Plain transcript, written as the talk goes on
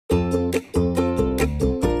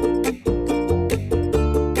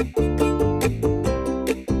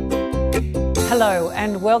Hello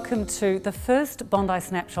and welcome to the first Bondi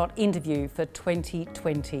Snapshot interview for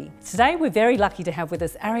 2020. Today we're very lucky to have with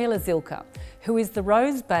us Ariella Zilka, who is the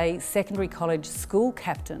Rose Bay Secondary College School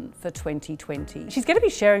Captain for 2020. She's going to be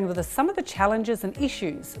sharing with us some of the challenges and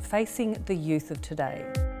issues facing the youth of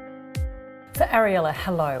today. So Ariella,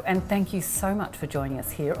 hello, and thank you so much for joining us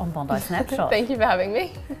here on Bondi Snapshot. Thank you for having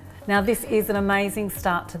me. Now this is an amazing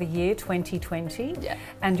start to the year 2020,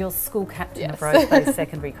 and you're school captain of Rose Bay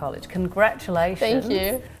Secondary College. Congratulations. Thank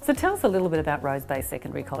you. So tell us a little bit about Rose Bay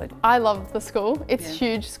Secondary College. I love the school. It's a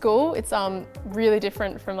huge school. It's really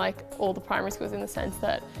different from like all the primary schools in the sense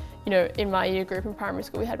that, you know, in my year group in primary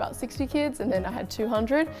school we had about 60 kids and then I had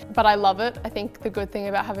 200, but I love it. I think the good thing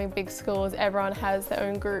about having a big school is everyone has their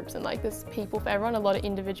own groups and like there's people for everyone, a lot of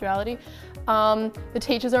individuality. The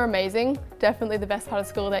teachers are amazing, definitely the best part of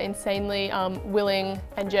school. They're insanely willing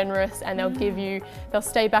and generous, and they'll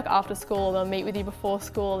stay back after school, they'll meet with you before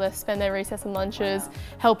school, they'll spend their recess and lunches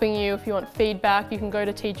helping you. If you want feedback, you can go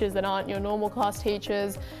to teachers that aren't your normal class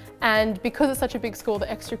teachers. And because it's such a big school, the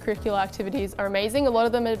extracurricular activities are amazing. A lot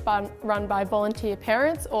of them are run by volunteer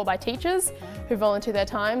parents or by teachers who volunteer their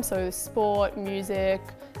time. So sport, music,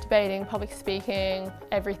 debating, public speaking,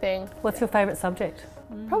 everything. What's your favourite subject?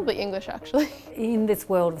 Probably English, actually. In this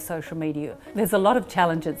world of social media, there's a lot of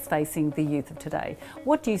challenges facing the youth of today.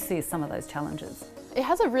 What do you see as some of those challenges? It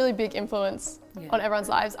has a really big influence on everyone's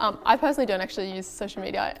lives. I personally don't actually use social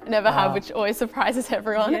media. I never have, which always surprises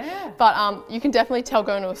everyone. But you can definitely tell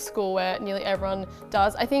going to a school where nearly everyone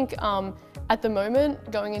does. I think at the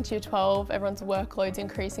moment, going into year 12, everyone's workload's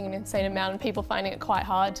increasing an insane amount and people finding it quite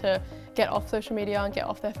hard to get off social media and get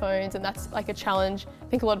off their phones, and that's like a challenge I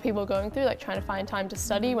think a lot of people are going through, like trying to find time to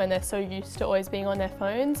study when they're so used to always being on their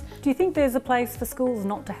phones. Do you think there's a place for schools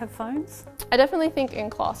not to have phones? I definitely think in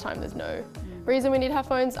class time there's no reason we need to have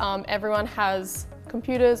phones. Everyone has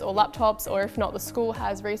computers or laptops, or if not, the school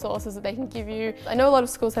has resources that they can give you. I know a lot of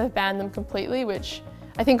schools have banned them completely, which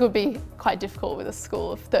I think would be quite difficult with a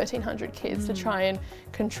school of 1,300 kids to try and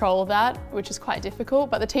control that, which is quite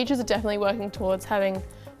difficult. But the teachers are definitely working towards having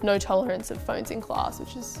no tolerance of phones in class,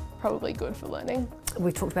 which is probably good for learning.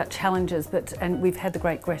 We've talked about challenges, and we've had the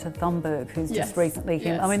great Greta Thunberg, who's just recently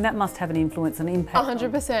I mean, that must have an influence and impact.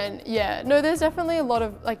 100%, yeah. No, there's definitely a lot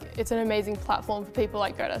of, it's an amazing platform for people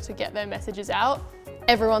like Greta to get their messages out.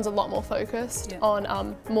 Everyone's a lot more focused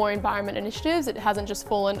on more environment initiatives. It hasn't just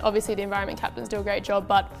fallen, obviously the environment captains do a great job,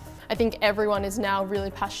 but I think everyone is now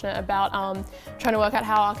really passionate about trying to work out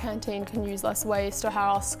how our canteen can use less waste, or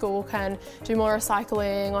how our school can do more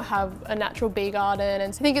recycling or have a natural bee garden.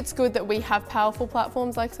 And so I think it's good that we have powerful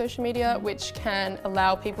platforms like social media which can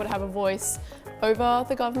allow people to have a voice over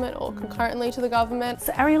the government or concurrently to the government.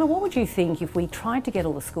 So Ariella, what would you think if we tried to get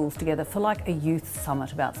all the schools together for like a youth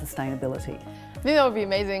summit about sustainability? I think that would be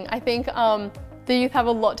amazing. I think the youth have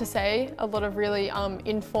a lot to say, a lot of really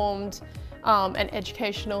informed and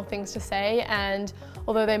educational things to say, and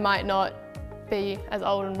although they might not be as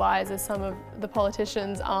old and wise as some of the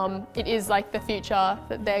politicians, it is like the future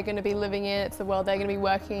that they're going to be living in, it's the world they're going to be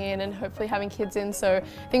working in and hopefully having kids in, so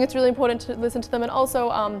I think it's really important to listen to them. And also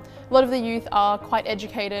a lot of the youth are quite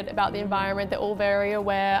educated about the environment, they're all very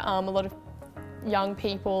aware, a lot of young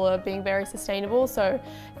people are being very sustainable, so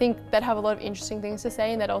I think they'd have a lot of interesting things to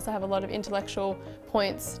say, and they'd also have a lot of intellectual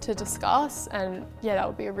points to discuss, and yeah, that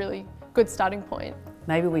would be a really good starting point.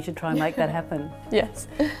 Maybe we should try and make that happen. Yes.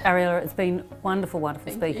 Ariella, it's been wonderful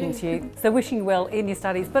speaking to you. So wishing you well in your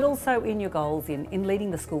studies, but also in your goals in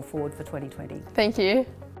leading the school forward for 2020. Thank you.